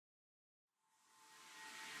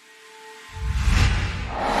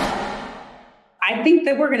I think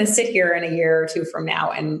that we're going to sit here in a year or two from now,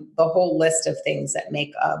 and the whole list of things that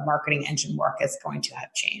make a marketing engine work is going to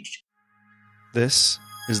have changed. This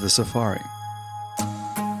is the Safari.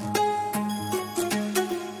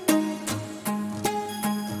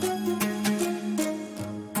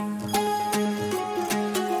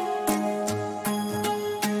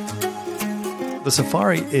 The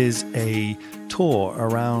Safari is a tour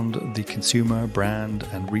around the consumer, brand,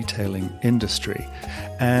 and retailing industry.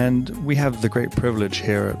 And we have the great privilege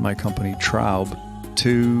here at my company, Traub,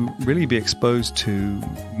 to really be exposed to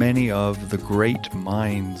many of the great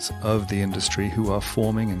minds of the industry who are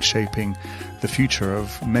forming and shaping the future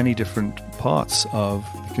of many different parts of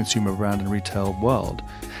the consumer, brand, and retail world.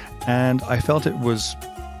 And I felt it was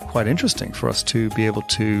quite interesting for us to be able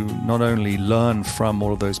to not only learn from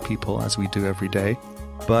all of those people as we do every day,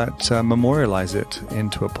 but memorialize it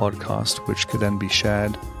into a podcast, which could then be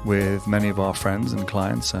shared with many of our friends and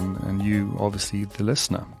clients and you, obviously, the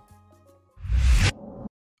listener.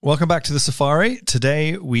 Welcome back to the Safari.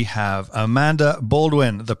 Today we have Amanda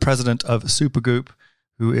Baldwin, the president of Supergoop,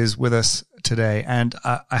 who is with us today. And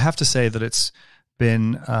I have to say that it's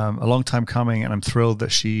been a long time coming, and I'm thrilled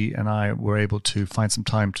that she and I were able to find some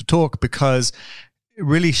time to talk, because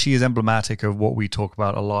really she is emblematic of what we talk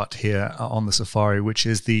about a lot here on the Safari, which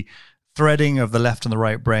is the threading of the left and the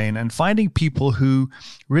right brain and finding people who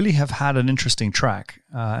really have had an interesting track.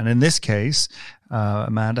 And in this case,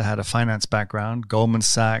 Amanda had a finance background, Goldman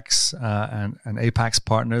Sachs and Apex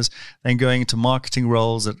Partners, then going into marketing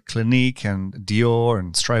roles at Clinique and Dior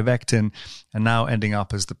and Strivectin, and now ending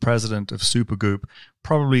up as the president of Supergoop,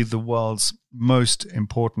 probably the world's most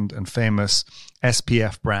important and famous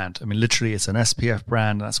SPF brand. I mean, literally, it's an SPF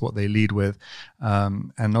brand. That's what they lead with.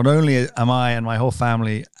 And not only am I and my whole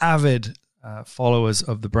family avid followers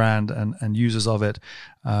of the brand and users of it,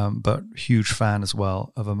 but huge fan as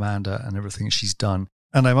well of Amanda and everything she's done.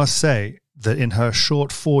 And I must say that in her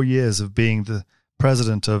short 4 years of being the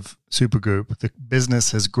president of Supergoop, the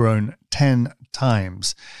business has grown 10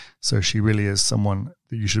 times. So she really is someone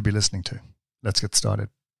that you should be listening to. Let's get started.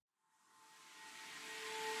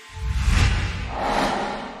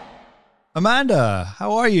 Amanda,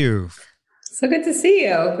 how are you? So good to see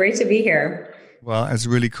you. Great to be here. Well, it's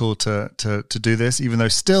really cool to do this, even though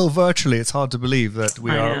still virtually. It's hard to believe that we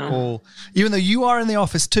are all, even though you are in the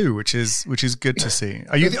office too, which is good to see.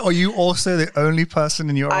 Are you also the only person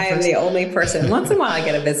in your office? I am the only person. Once in a while I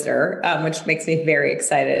get a visitor, which makes me very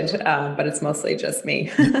excited, but it's mostly just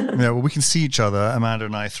me. Yeah, well, we can see each other, Amanda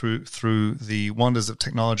and I, through the wonders of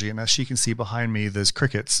technology. And as she can see behind me, there's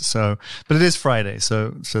crickets. So, but it is Friday, so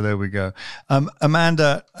there we go.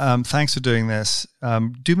 Amanda, thanks for doing this.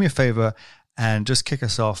 Do me a favor and just kick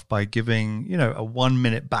us off by giving, a 1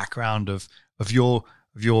 minute background of your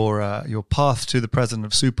path to the president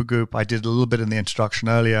of Supergoop. I did a little bit in the introduction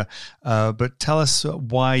earlier, but tell us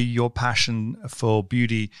why your passion for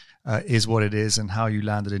beauty is what it is and how you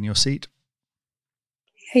landed in your seat.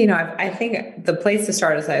 I think the place to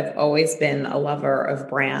start is I've always been a lover of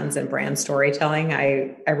brands and brand storytelling.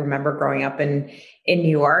 I remember growing up in New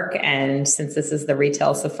York, and since this is the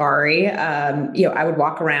retail safari, I would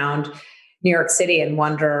walk around New York City and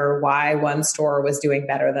wonder why one store was doing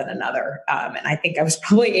better than another. And I think I was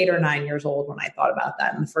probably 8 or 9 years old when I thought about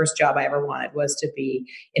that. And the first job I ever wanted was to be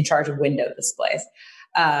in charge of window displays.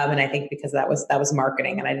 And I think because that was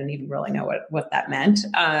marketing, and I didn't even really know what that meant.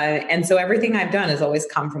 And so everything I've done has always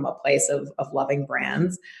come from a place of loving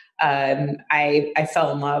brands. I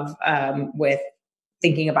fell in love with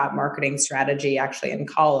thinking about marketing strategy actually in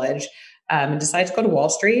college. And decided to go to Wall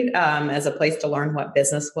Street as a place to learn what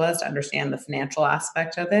business was, to understand the financial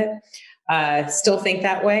aspect of it. Still think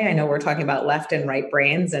that way. I know we're talking about left and right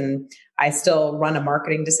brains, and I still run a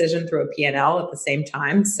marketing decision through a P&L at the same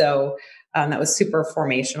time. So that was super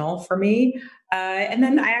formational for me. And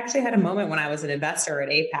then I actually had a moment when I was an investor at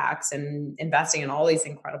Apex and investing in all these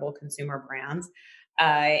incredible consumer brands.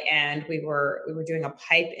 And we were doing a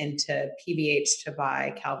pipe into PVH to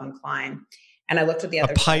buy Calvin Klein. And I looked at the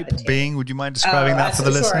other side of the table. Being, would you mind describing that for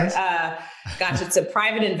the listeners? Gosh, it's a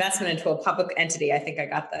private investment into a public entity. I think I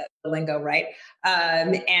got the lingo right.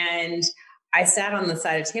 And I sat on the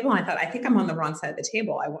side of the table and I thought, I think I'm on the wrong side of the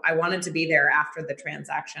table. I wanted to be there after the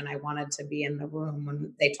transaction. I wanted to be in the room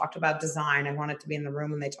when they talked about design. I wanted to be in the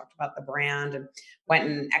room when they talked about the brand, and went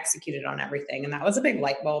and executed on everything. And that was a big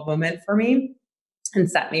light bulb moment for me, and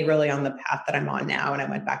set me really on the path that I'm on now. And I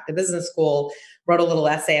went back to business school, wrote a little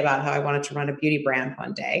essay about how I wanted to run a beauty brand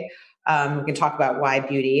one day. We can talk about why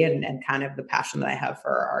beauty and kind of the passion that I have for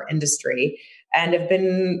our industry, and have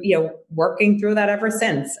been, working through that ever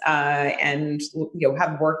since. And,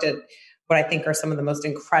 have worked at what I think are some of the most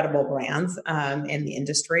incredible brands in the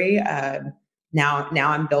industry. Now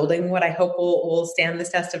I'm building what I hope will stand the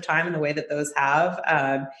test of time in the way that those have.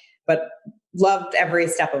 But loved every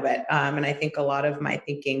step of it. And I think a lot of my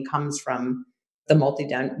thinking comes from the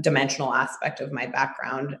multi-dimensional aspect of my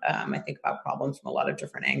background. I think about problems from a lot of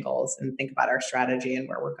different angles and think about our strategy and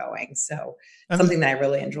where we're going. So something that I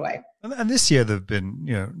really enjoy. And this year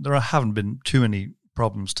there haven't been too many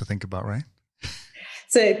problems to think about, right?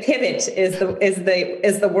 So pivot is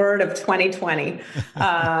the word of 2020,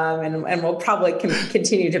 and will probably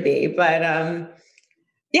continue to be. But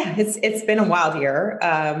yeah, it's been a wild year.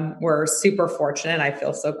 We're super fortunate. I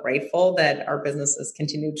feel so grateful that our business has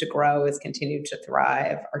continued to grow, has continued to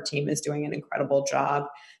thrive. Our team is doing an incredible job.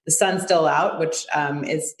 The sun's still out, which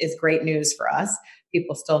is great news for us.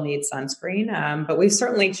 People still need sunscreen, but we've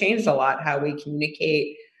certainly changed a lot how we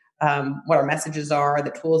communicate, what our messages are,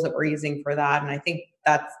 the tools that we're using for that, and I think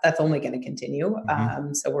that's only going to continue.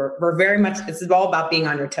 Mm-hmm. So we're very much, this is all about being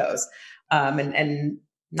on your toes, and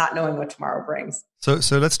not knowing what tomorrow brings.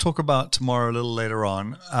 So let's talk about tomorrow a little later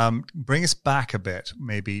on. Bring us back a bit,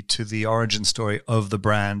 maybe, to the origin story of the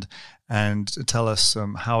brand, and tell us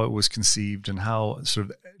how it was conceived and how sort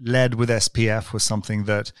of led with SPF was something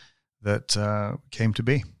that came to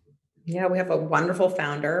be. Yeah, we have a wonderful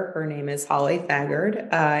founder. Her name is Holly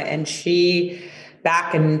Thagard, and she,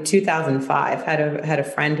 back in 2005, had a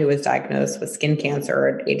friend who was diagnosed with skin cancer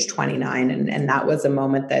at age 29. And that was a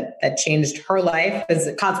moment that changed her life, as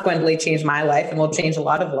it consequently changed my life and will change a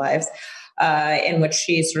lot of lives, in which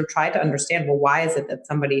she sort of tried to understand, well, why is it that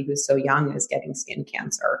somebody who's so young is getting skin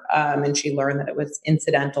cancer? And she learned that it was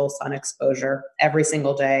incidental sun exposure every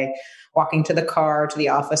single day, walking to the car, to the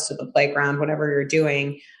office, to the playground, whatever you're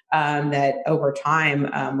doing. That over time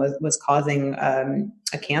was causing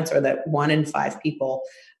a cancer that 1 in 5 people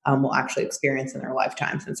will actually experience in their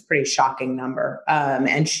lifetime. So it's a pretty shocking number.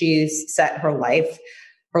 And she's set her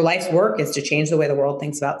life's work is to change the way the world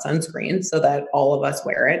thinks about sunscreen so that all of us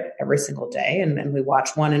wear it every single day. And we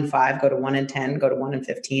watch 1 in 5 go to 1 in 10, go to 1 in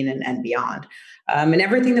 15 and beyond. And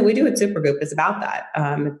everything that we do at Supergoop is about that.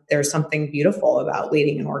 There's something beautiful about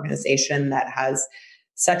leading an organization that has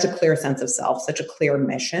such a clear sense of self, such a clear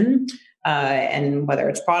mission. And whether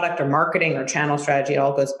it's product or marketing or channel strategy, it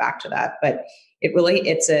all goes back to that. But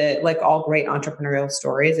it's like all great entrepreneurial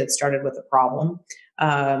stories, it started with a problem.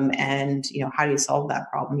 And how do you solve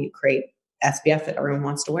that problem? You create SPF that everyone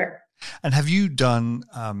wants to wear. And have you done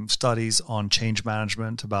studies on change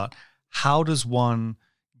management about how does one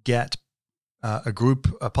get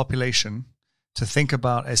a population to think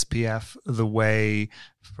about SPF the way,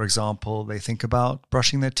 for example, they think about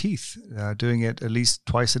brushing their teeth, doing it at least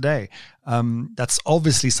twice a day? That's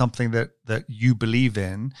obviously something that you believe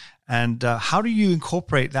in. And how do you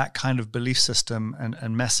incorporate that kind of belief system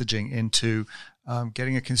and messaging into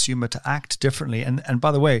getting a consumer to act differently? And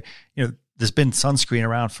by the way, there's been sunscreen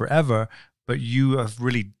around forever, but you have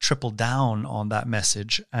really tripled down on that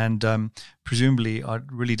message and presumably are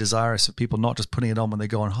really desirous of people not just putting it on when they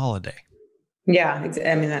go on holiday. Yeah,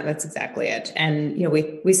 I mean, that's exactly it. And,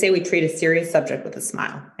 we say we treat a serious subject with a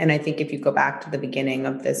smile. And I think if you go back to the beginning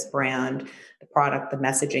of this brand, the product, the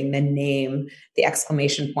messaging, the name, the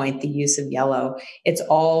exclamation point, the use of yellow, it's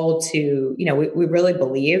all to, we really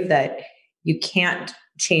believe that you can't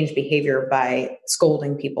change behavior by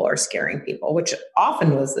scolding people or scaring people, which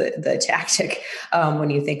often was the tactic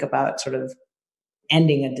when you think about sort of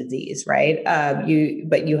ending a disease, right?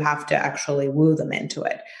 But you have to actually woo them into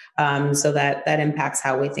it. So that impacts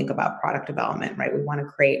how we think about product development, right? We want to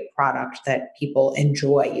create product that people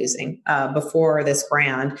enjoy using. Before this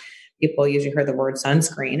brand, people usually heard the word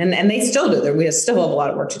sunscreen, and they still do. We still have a lot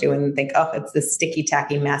of work to do and think, oh, it's this sticky,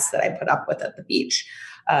 tacky mess that I put up with at the beach.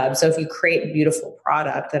 So if you create a beautiful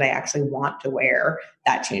product that I actually want to wear,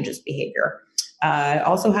 that changes behavior.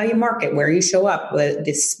 Also, how you market, where you show up,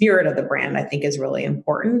 the spirit of the brand, I think, is really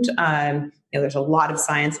important. There's a lot of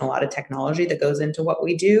science and a lot of technology that goes into what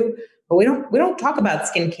we do, but we don't talk about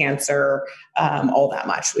skin cancer all that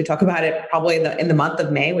much. We talk about it probably in the month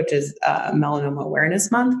of May, which is Melanoma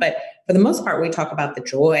Awareness Month. But for the most part, we talk about the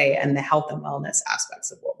joy and the health and wellness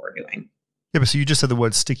aspects of what we're doing. Yeah, but so you just said the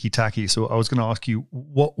word sticky tacky. So I was going to ask you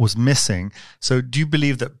what was missing. So do you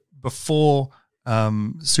believe that before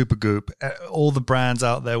Supergoop, all the brands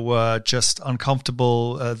out there were just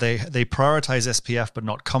uncomfortable? They prioritize SPF, but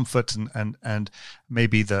not comfort and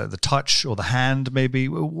maybe the touch or the hand. Maybe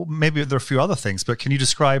there are a few other things. But can you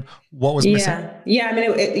describe what was missing? Yeah. I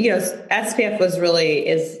mean, SPF was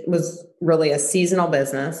really a seasonal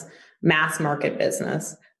business, mass market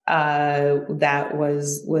business. that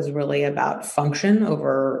was really about function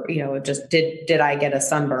over, just did I get a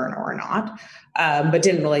sunburn or not, but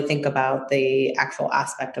didn't really think about the actual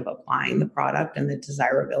aspect of applying the product and the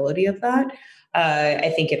desirability of that.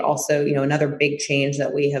 I think it also, another big change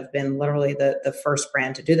that we have been literally the first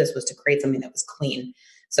brand to do this was to create something that was clean.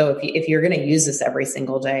 So if you're going to use this every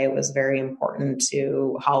single day, it was very important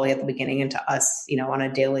to Holly at the beginning and to us, on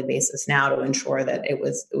a daily basis now to ensure that it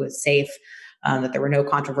was safe, that there were no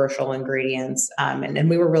controversial ingredients. And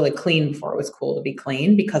we were really clean before it was cool to be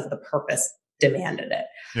clean because the purpose demanded it.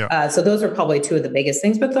 Yeah. So those are probably two of the biggest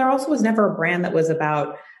things, but there also was never a brand that was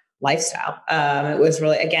about lifestyle. It was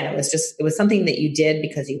really, again, it was something that you did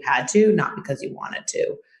because you had to, not because you wanted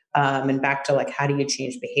to. And back to like, how do you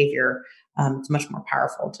change behavior? It's much more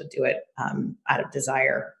powerful to do it out of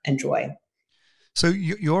desire and joy. So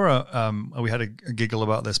you're we had a giggle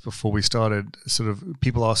about this before we started. Sort of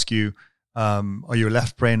people ask you, are you a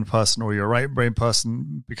left brain person or you're a right brain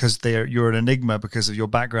person? Because you're an enigma because of your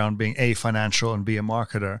background being A, financial, and B, a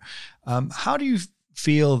marketer. How do you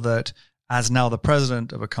feel that as now the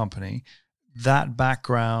president of a company, that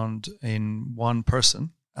background in one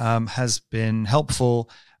person has been helpful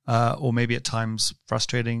or maybe at times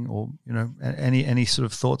frustrating, or any sort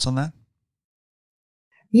of thoughts on that?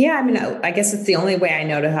 Yeah, I mean, I guess it's the only way I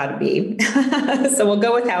know how to be. So we'll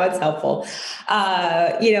go with how it's helpful.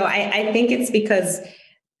 I think it's because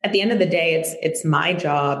at the end of the day, it's my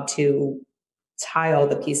job to tie all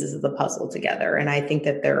the pieces of the puzzle together. And I think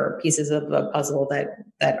that there are pieces of the puzzle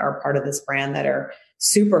that are part of this brand that are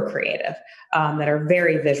super creative, that are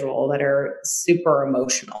very visual, that are super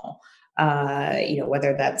emotional.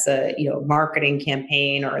 Whether that's a, marketing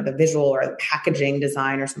campaign or the visual or the packaging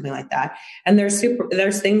design or something like that. And there's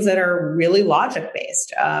things that are really logic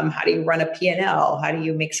based. How do you run a P&L? How do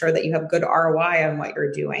you make sure that you have good ROI on what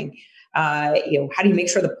you're doing? How do you make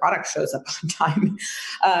sure the product shows up on time?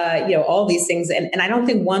 All these things. And I don't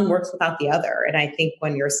think one works without the other. And I think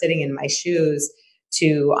when you're sitting in my shoes,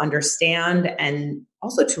 to understand and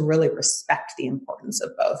also to really respect the importance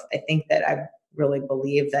of both. I think that I really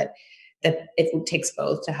believe that it takes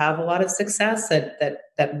both to have a lot of success,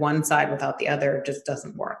 that one side without the other just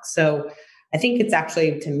doesn't work. So I think it's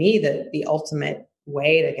actually, to me, the ultimate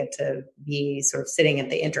way to get to be sort of sitting at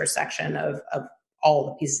the intersection of all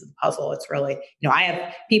the pieces of the puzzle. It's really, I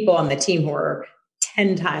have people on the team who are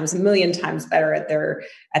 10 times, a million times better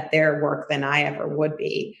at their work than I ever would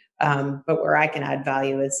be. But where I can add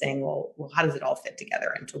value is saying, well, how does it all fit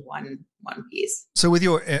together into one piece? So with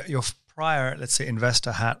your prior, let's say,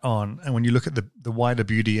 investor hat on, and when you look at the wider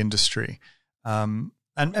beauty industry, and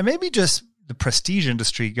maybe just the prestige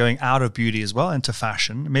industry going out of beauty as well into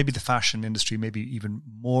fashion, maybe the fashion industry may be even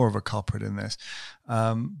more of a culprit in this,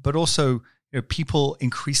 but also people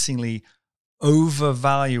increasingly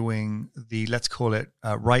overvaluing the, let's call it,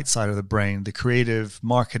 right side of the brain, the creative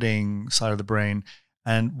marketing side of the brain,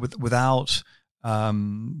 and without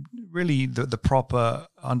really the proper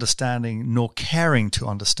understanding nor caring to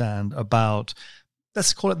understand about,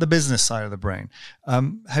 let's call it, the business side of the brain.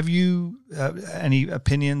 Have you any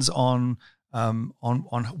opinions on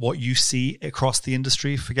what you see across the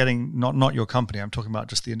industry? Forgetting not your company, I'm talking about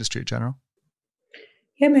just the industry in general.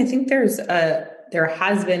 Yeah, I mean, I think there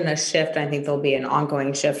has been a shift. I think there'll be an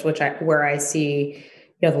ongoing shift, where I see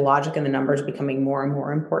the logic and the numbers becoming more and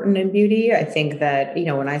more important in beauty. I think that,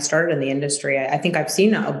 when I started in the industry, I think I've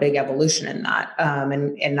seen a big evolution in that.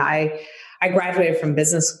 And I graduated from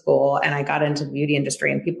business school and I got into the beauty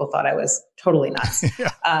industry and people thought I was totally nuts.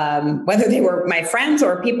 Yeah. Whether they were my friends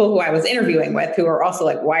or people who I was interviewing with, who were also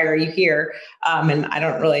like, why are you here? And I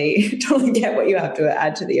don't really totally get what you have to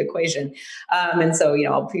add to the equation. And so,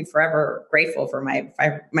 I'll be forever grateful for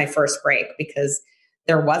my first break, because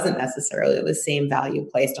there wasn't necessarily the same value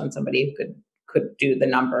placed on somebody who could do the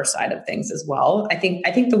number side of things as well. I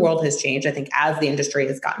think the world has changed. I think as the industry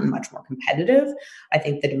has gotten much more competitive, I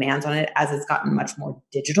think the demands on it, as it's gotten much more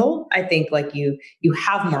digital, I think like you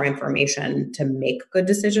have more information to make good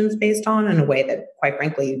decisions based on, in a way that, quite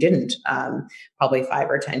frankly, you didn't probably 5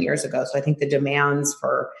 or 10 years ago. So I think the demands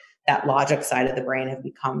for that logic side of the brain have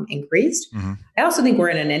become increased. Mm-hmm. I also think we're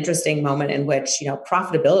in an interesting moment in which,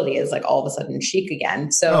 profitability is like all of a sudden chic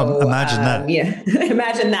again. So imagine that. Yeah,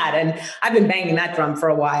 imagine that. And I've been banging that drum for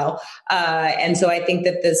a while. And so I think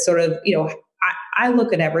that this sort of, I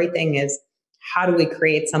look at everything as, how do we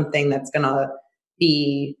create something that's going to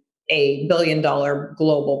be a $1 billion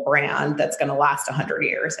global brand that's going to last 100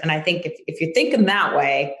 years? And I think if you think in that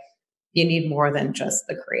way, you need more than just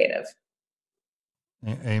the creative.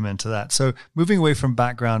 Amen to that. So moving away from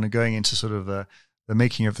background and going into sort of the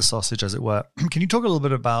making of the sausage, as it were, can you talk a little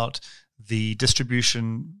bit about the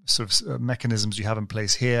distribution sort of mechanisms you have in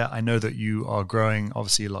place here. I know that you are growing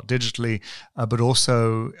obviously a lot digitally, but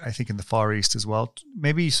also I think in the Far East as well.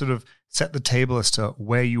 Maybe sort of set the table as to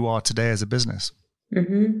where you are today as a business.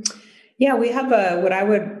 Mm-hmm. Yeah, we have what I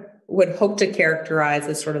would hope to characterize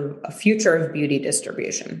as sort of a future of beauty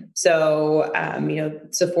distribution. So,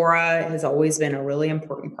 Sephora has always been a really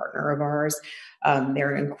important partner of ours.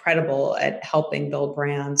 They're incredible at helping build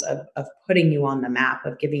brands, of putting you on the map,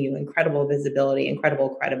 of giving you incredible visibility,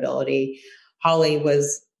 incredible credibility. Holly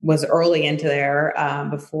was early into there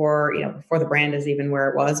before the brand is even where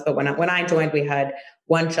it was. But when I joined, we had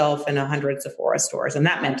one shelf in 100 Sephora stores, and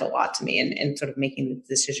that meant a lot to me in sort of making the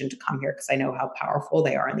decision to come here, because I know how powerful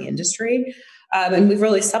they are in the industry. And we've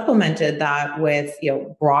really supplemented that with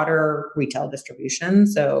broader retail distribution.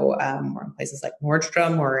 So we're in places like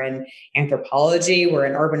Nordstrom, we're in Anthropologie, we're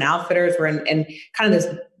in Urban Outfitters, we're in kind of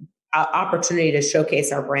this opportunity to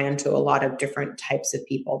showcase our brand to a lot of different types of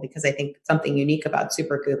people, because I think something unique about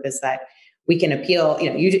Supergoop is that we can appeal.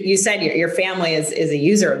 You said your family is a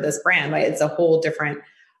user of this brand, right? It's a whole different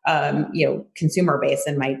consumer base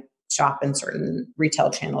and might shop in certain retail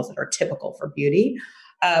channels that are typical for beauty.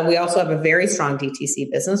 We also have a very strong DTC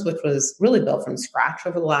business, which was really built from scratch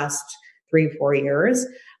over the last 3-4 years.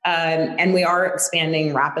 And we are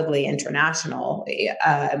expanding rapidly international.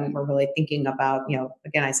 We're really thinking about,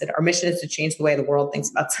 again, I said, our mission is to change the way the world thinks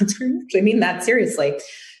about sunscreen. I mean that seriously.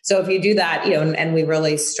 So if you do that, and we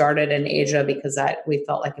really started in Asia because we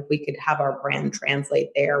felt like if we could have our brand translate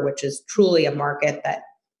there, which is truly a market that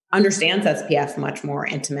understands SPF much more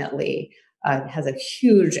intimately, has a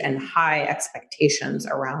huge and high expectations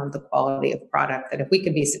around the quality of product, that if we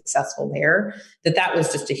could be successful there, that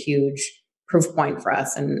was just a huge proof point for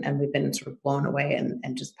us. And we've been sort of blown away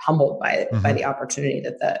and just humbled by the opportunity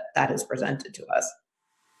that has presented to us.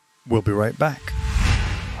 We'll be right back.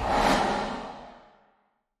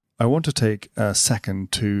 I want to take a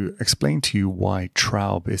second to explain to you why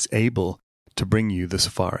Traub is able to bring you the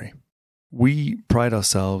safari. We pride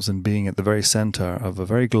ourselves in being at the very center of a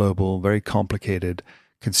very global, very complicated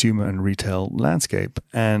consumer and retail landscape.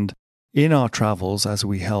 And in our travels, as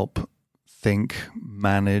we help think,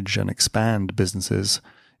 manage, and expand businesses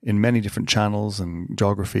in many different channels and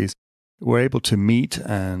geographies, we're able to meet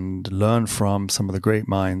and learn from some of the great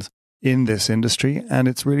minds in this industry. And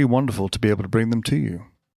it's really wonderful to be able to bring them to you.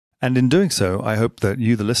 And in doing so, I hope that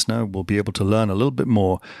you, the listener, will be able to learn a little bit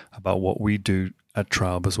more about what we do at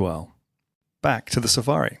Traub as well. Back to the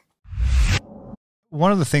safari.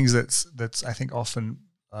 One of the things that's I think often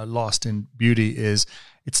lost in beauty is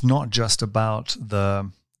it's not just about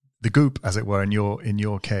the goop, as it were, in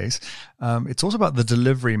your case. It's also about the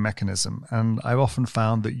delivery mechanism. And I've often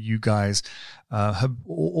found that you guys have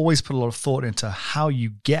always put a lot of thought into how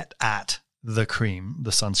you get at the cream, the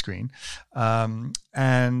sunscreen.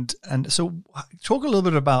 And so talk a little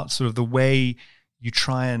bit about sort of the way you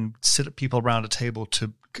try and sit people around a table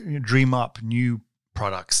to dream up new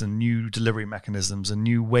products and new delivery mechanisms and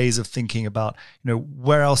new ways of thinking about,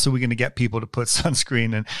 where else are we going to get people to put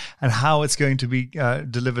sunscreen, and how it's going to be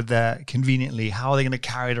delivered there conveniently. How are they going to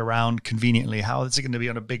carry it around conveniently? How is it going to be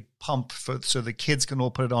on a big pump so the kids can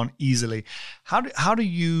all put it on easily? How do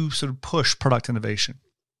you sort of push product innovation?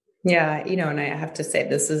 Yeah, and I have to say,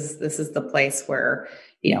 this is the place where,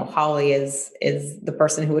 Holly is the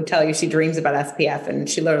person who would tell you she dreams about SPF, and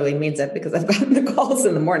she literally means it, because I've gotten the calls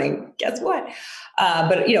in the morning. Guess what?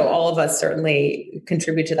 But all of us certainly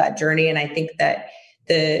contribute to that journey. And I think that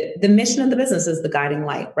the mission of the business is the guiding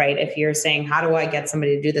light, right? If you're saying, how do I get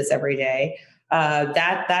somebody to do this every day?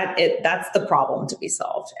 That's the problem to be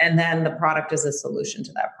solved. And then the product is a solution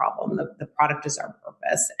to that problem. The product is our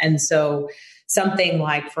purpose. And so something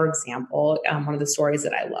like, for example, one of the stories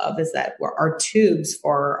that I love is that our tubes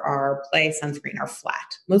for our Play sunscreen are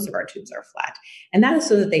flat. Most of our tubes are flat. And that is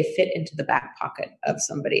so that they fit into the back pocket of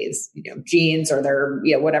somebody's, jeans or their,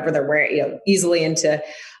 whatever they're wearing, easily into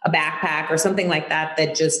a backpack or something like that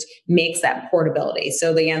just makes that portability.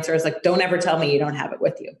 So the answer is like, don't ever tell me you don't have it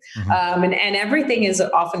with you. Mm-hmm. And everything is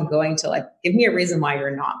often going to give me a reason why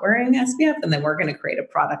you're not wearing SPF. And then we're going to create a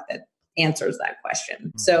product that answers that question.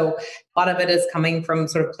 Mm-hmm. So a lot of it is coming from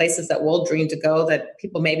sort of places that we'll dream to go that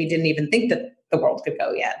people maybe didn't even think that the world could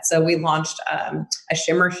go yet. So we launched a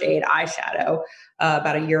shimmer shade eyeshadow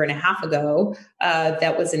about 1.5 years ago.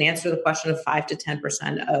 That was an answer to the question of 5 to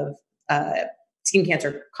 10% of skin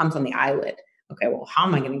cancer comes on the eyelid. Okay, well, how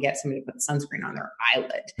am I going to get somebody to put sunscreen on their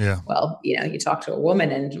eyelid? Yeah. Well, you talk to a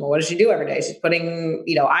woman and what does she do every day? She's putting,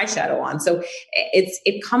 eyeshadow on. So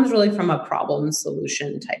it comes really from a problem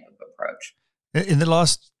solution type of approach. In the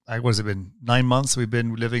last, what has it been, 9 months, we've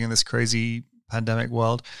been living in this crazy pandemic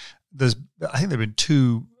world. I think there've been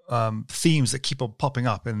two themes that keep on popping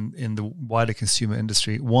up in the wider consumer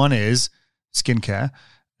industry. One is skincare,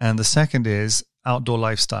 and the second is outdoor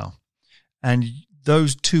lifestyle. And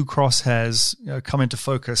those two crosshairs come into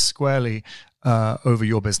focus squarely over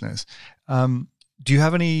your business. Do you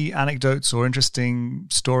have any anecdotes or interesting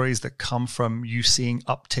stories that come from you seeing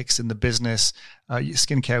upticks in the business?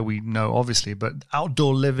 Skincare, we know, obviously, but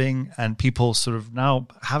outdoor living and people sort of now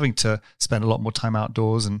having to spend a lot more time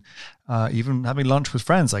outdoors and even having lunch with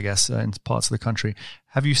friends, I guess, in parts of the country.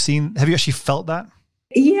 Have you actually felt that?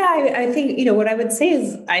 Yeah, I think, what I would say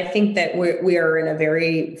is I think that we are in a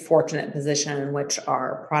very fortunate position in which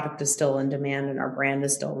our product is still in demand and our brand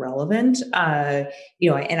is still relevant. And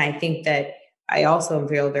I think that I also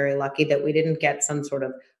feel very lucky that we didn't get some sort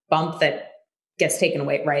of bump that gets taken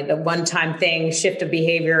away, right? The one-time thing, shift of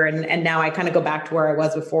behavior. And now I kind of go back to where I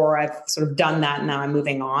was before. I've sort of done that and now I'm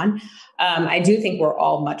moving on. I do think we're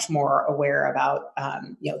all much more aware about,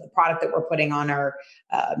 the product that we're putting on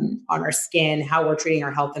our skin, how we're treating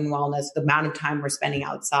our health and wellness, the amount of time we're spending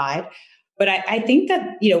outside. But I think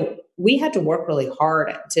that, we had to work really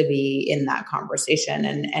hard to be in that conversation.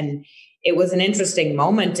 And it was an interesting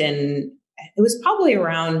moment. And it was probably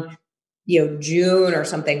around, June or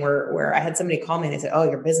something where I had somebody call me and they said, "Oh,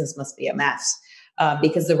 your business must be a mess."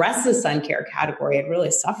 Because the rest of the sun care category had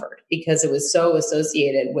really suffered because it was so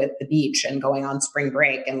associated with the beach and going on spring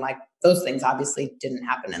break. And like those things obviously didn't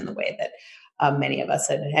happen in the way that many of us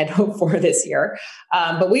had hoped for this year.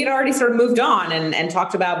 But we had already sort of moved on and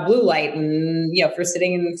talked about blue light and, if you're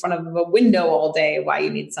sitting in front of a window all day, why you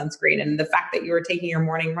need sunscreen and the fact that you were taking your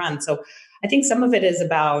morning run. So I think some of it is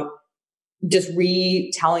about just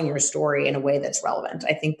retelling your story in a way that's relevant.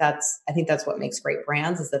 I think that's what makes great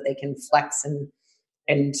brands is that they can flex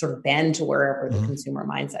and sort of bend to wherever the consumer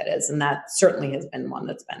mindset is. And that certainly has been one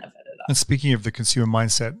that's benefited us. And speaking of the consumer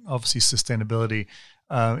mindset, obviously sustainability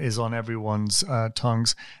is on everyone's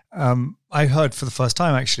tongues. I heard for the first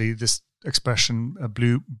time, actually, this expression,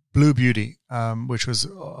 blue beauty, which was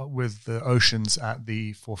with the oceans at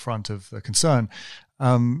the forefront of the concern.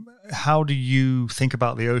 How do you think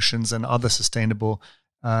about the oceans and other sustainable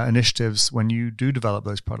initiatives when you do develop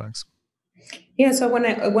those products? Yeah, so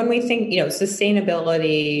when we think,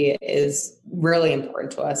 sustainability is really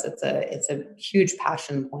important to us. It's a huge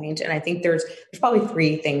passion point, and I think there's probably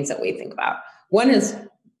three things that we think about. One is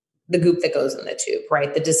the goop that goes in the tube,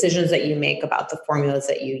 right? The decisions that you make about the formulas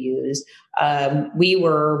that you use. We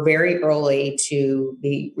were very early to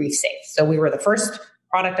be reef safe, so we were the first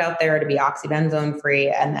product out there to be oxybenzone free.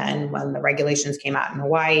 And then when the regulations came out in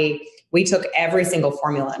Hawaii, we took every single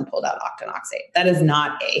formula and pulled out octinoxate. That is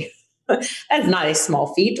not a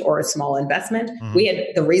small feat or a small investment.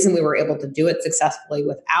 Mm-hmm. The reason we were able to do it successfully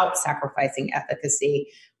without sacrificing efficacy,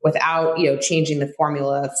 without, changing the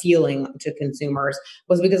formula feeling to consumers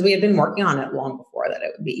was because we had been working on it long before that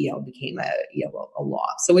it became a law.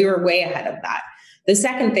 So we were way ahead of that. The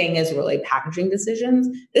second thing is really packaging decisions.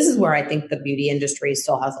 This is where I think the beauty industry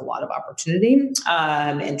still has a lot of opportunity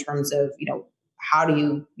in terms of, how do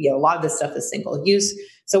you, a lot of this stuff is single use.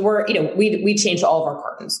 So we changed all of our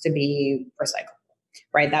cartons to be recyclable,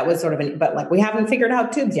 right? That was sort of but we haven't figured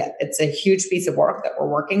out tubes yet. It's a huge piece of work that we're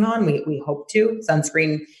working on. We hope to.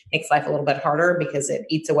 Sunscreen makes life a little bit harder because it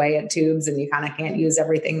eats away at tubes and you kind of can't use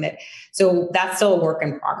everything so that's still a work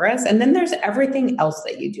in progress. And then there's everything else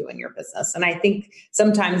that you do in your business. And I think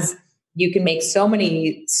sometimes you can make so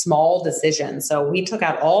many small decisions. So we took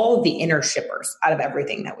out all of the inner shippers out of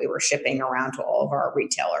everything that we were shipping around to all of our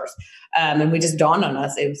retailers. And we just dawned on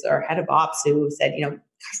us, it was our head of ops who said, gosh,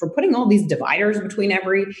 we're putting all these dividers between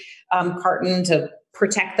every carton to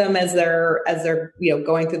protect them as they're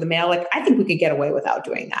going through the mail. Like, I think we could get away without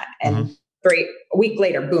doing that. And a week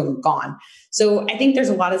later, boom, gone. So I think there's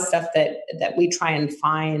a lot of stuff that we try and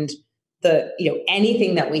find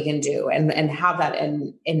anything that we can do and have that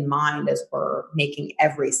in mind as we're making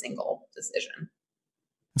every single decision.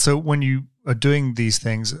 So when you are doing these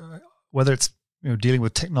things, whether it's dealing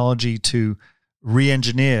with technology to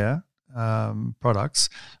re-engineer products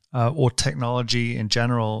or technology in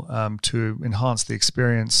general to enhance the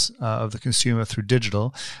experience of the consumer through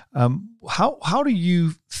digital, how do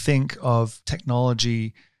you think of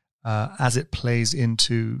technology as it plays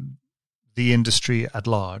into the industry at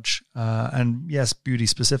large, and yes, beauty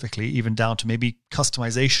specifically, even down to maybe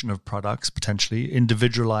customization of products, potentially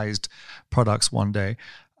individualized products one day?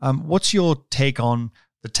 What's your take on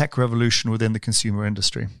the tech revolution within the consumer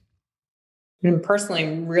industry? I'm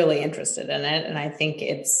personally really interested in it, and I think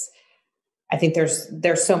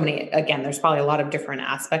there's so many. Again, there's probably a lot of different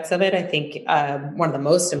aspects of it. I think one of the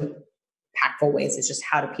most impactful ways is just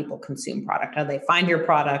how do people consume product? How do they find your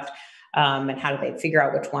product? And how do they figure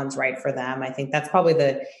out which one's right for them? I think that's probably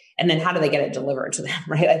and then how do they get it delivered to them,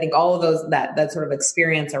 right? I think all of those, that sort of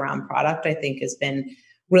experience around product, I think has been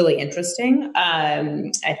really interesting.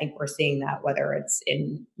 I think we're seeing that whether it's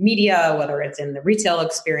in media, whether it's in the retail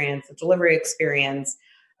experience, the delivery experience.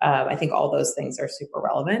 I think all those things are super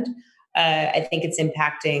relevant. I think it's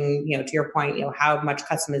impacting, to your point, how much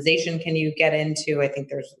customization can you get into? I think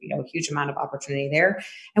there's, a huge amount of opportunity there.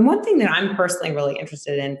 And one thing that I'm personally really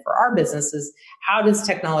interested in for our business is how does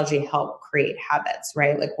technology help create habits,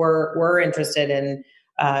 right? Like we're interested in,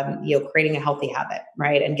 creating a healthy habit,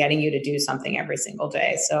 right? And getting you to do something every single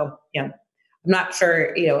day. So, I'm not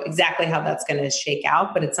sure, exactly how that's going to shake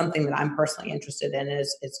out, but it's something that I'm personally interested in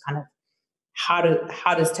is kind of how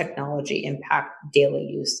does technology impact daily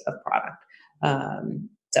use of product?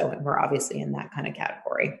 So we're obviously in that kind of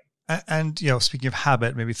category. And speaking of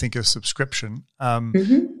habit, maybe think of subscription.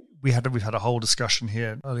 We've had a whole discussion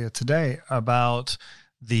here earlier today about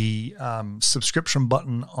the subscription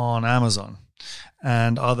button on Amazon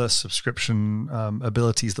and other subscription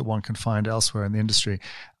abilities that one can find elsewhere in the industry.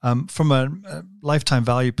 From a lifetime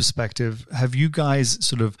value perspective, have you guys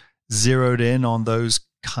sort of zeroed in on those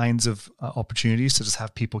kinds of opportunities to just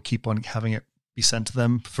have people keep on having it be sent to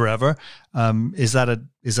them forever? Is that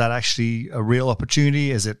actually a real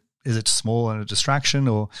opportunity? Is it small and a distraction,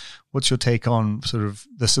 or what's your take on sort of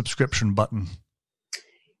the subscription button?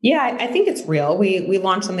 Yeah, I think it's real. We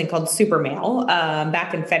launched something called Super Mail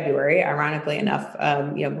back in February, ironically enough,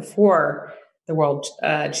 before the world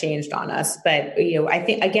changed on us. But I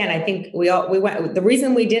think we went. The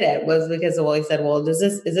reason we did it was because we said, well, is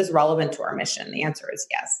this relevant to our mission? The answer is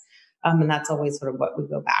yes, and that's always sort of what we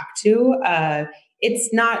go back to.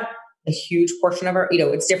 It's not a huge portion of our.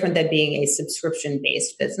 It's different than being a subscription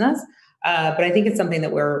based business, but I think it's something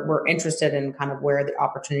that we're interested in, kind of where the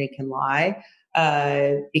opportunity can lie,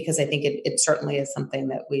 because I think it certainly is something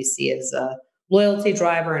that we see as a loyalty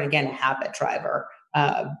driver and again a habit driver.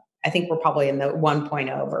 I think we're probably in the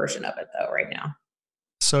 1.0 version of it though right now.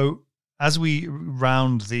 So as we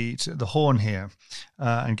round the horn here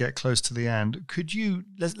and get close to the end,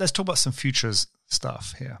 let's talk about some futures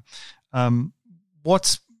stuff here.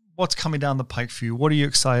 What's coming down the pike for you? What are you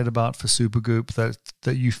excited about for Supergoop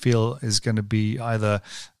that you feel is going to be either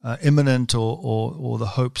imminent or the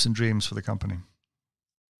hopes and dreams for the company?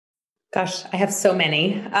 Gosh, I have so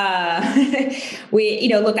many.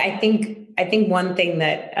 Look, I think one thing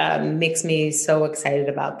that makes me so excited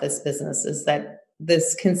about this business is that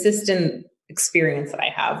this consistent experience that I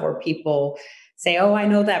have where people say, oh, I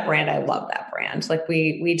know that brand. I love that brand. Like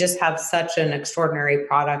we just have such an extraordinary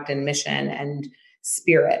product and mission and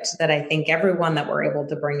spirit that I think everyone that we're able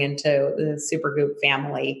to bring into the Supergoop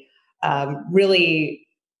family really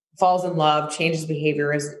falls in love, changes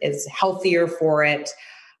behavior, is healthier for it.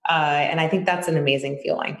 And I think that's an amazing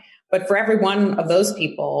feeling. But for every one of those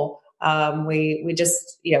people, we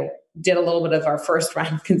just, did a little bit of our first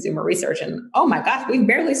round of consumer research and, oh my gosh, we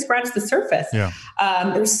barely scratched the surface. Yeah.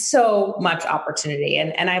 There's so much opportunity.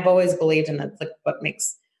 And I've always believed in that's like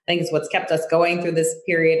I think it's what's kept us going through this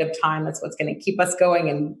period of time. That's what's going to keep us going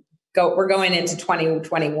and we're going into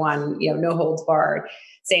 2021, no holds barred,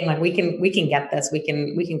 saying like, we can get this, we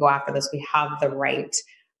can go after this. We have the right,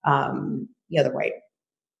 the right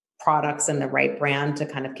products and the right brand to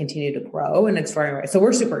kind of continue to grow and extraordinary. So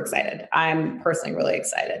we're super excited. I'm personally really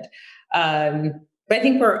excited. But I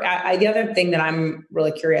think the other thing that I'm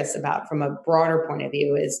really curious about from a broader point of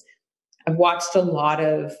view is I've watched a lot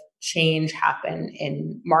of change happen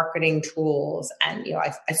in marketing tools. And,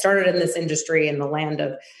 I started in this industry in the land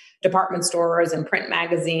of department stores and print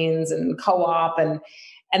magazines and co-op.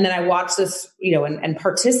 And then I watched this, and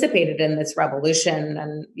participated in this revolution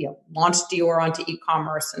and, launched Dior onto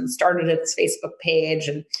e-commerce and started its Facebook page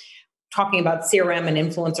and talking about CRM and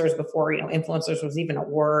influencers before, influencers was even a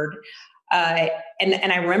word.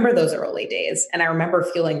 And I remember those early days and I remember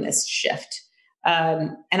feeling this shift.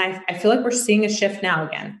 And I feel like we're seeing a shift now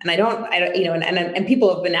again. And I don't, and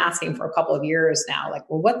people have been asking for a couple of years now, like,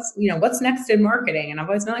 well, what's next in marketing? And I've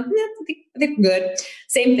always been like, I think we're good.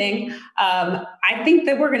 Same thing. I think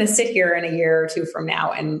that we're going to sit here in a year or two from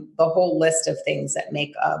now, and the whole list of things that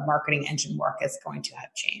make a marketing engine work is going to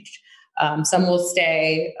have changed. Some will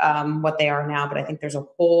stay what they are now, but I think there's a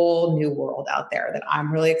whole new world out there that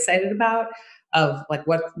I'm really excited about of like,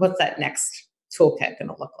 what's that next toolkit going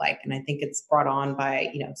to look like? And I think it's brought on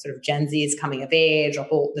by, sort of Gen Z's coming of age,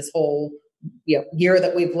 this whole year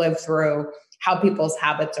that we've lived through, how people's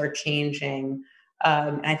habits are changing.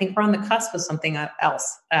 And I think we're on the cusp of something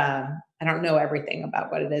else. And I don't know everything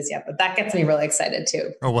about what it is yet, but that gets me really excited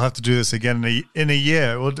too. Oh, we'll have to do this again in a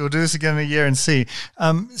year. We'll do this again in a year and see.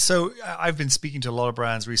 So I've been speaking to a lot of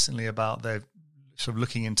brands recently about their sort of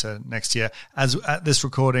looking into next year. As at this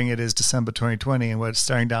recording, it is December 2020, and we're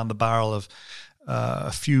staring down the barrel of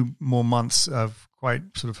a few more months of quite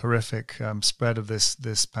sort of horrific spread of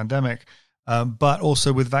this pandemic. But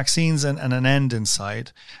also with vaccines and an end in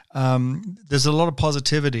sight, there's a lot of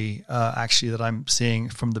positivity actually that I'm seeing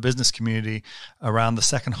from the business community around the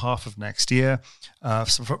second half of next year.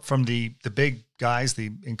 So from the big guys,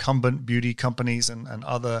 the incumbent beauty companies and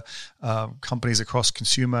other companies across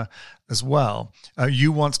consumer as well.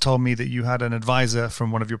 You once told me that you had an advisor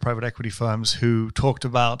from one of your private equity firms who talked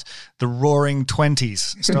about the roaring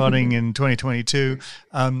 20s starting in 2022.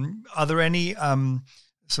 Are there any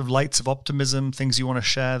sort of lights of optimism, things you want to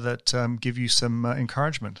share that give you some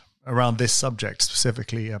encouragement around this subject,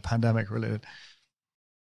 specifically pandemic related?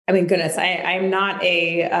 I mean, goodness, I'm not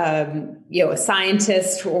a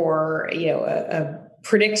scientist or a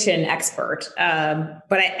prediction expert,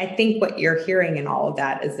 but I think what you're hearing in all of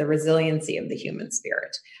that is the resiliency of the human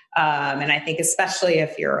spirit, and I think especially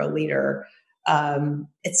if you're a leader,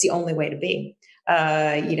 it's the only way to be.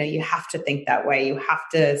 You have to think that way. You have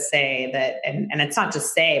to say that, and it's not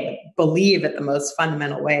just say, but believe at the most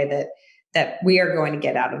fundamental way that we are going to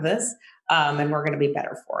get out of this, and we're going to be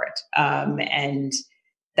better for it. And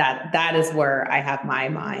that is where I have my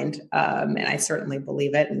mind, and I certainly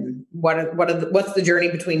believe it. And what's the journey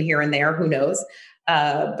between here and there? Who knows?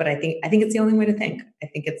 But I think it's the only way to think. I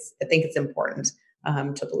think it's important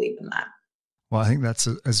to believe in that. Well, I think that's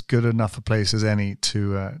as good enough a place as any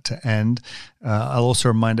to end. I'll also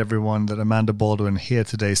remind everyone that Amanda Baldwin here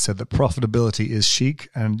today said that profitability is chic,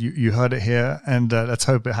 and you heard it here, and let's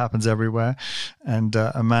hope it happens everywhere. And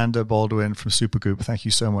Amanda Baldwin from Supergoop, thank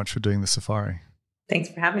you so much for doing the safari. Thanks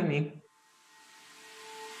for having me.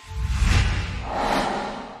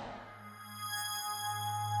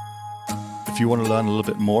 If you want to learn a little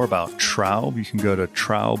bit more about Traub, you can go to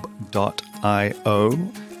traub.io,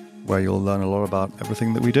 where you'll learn a lot about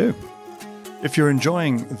everything that we do. If you're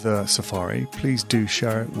enjoying the safari, please do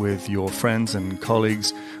share it with your friends and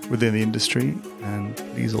colleagues within the industry. And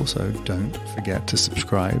please also don't forget to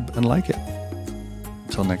subscribe and like it.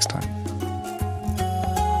 Until next time.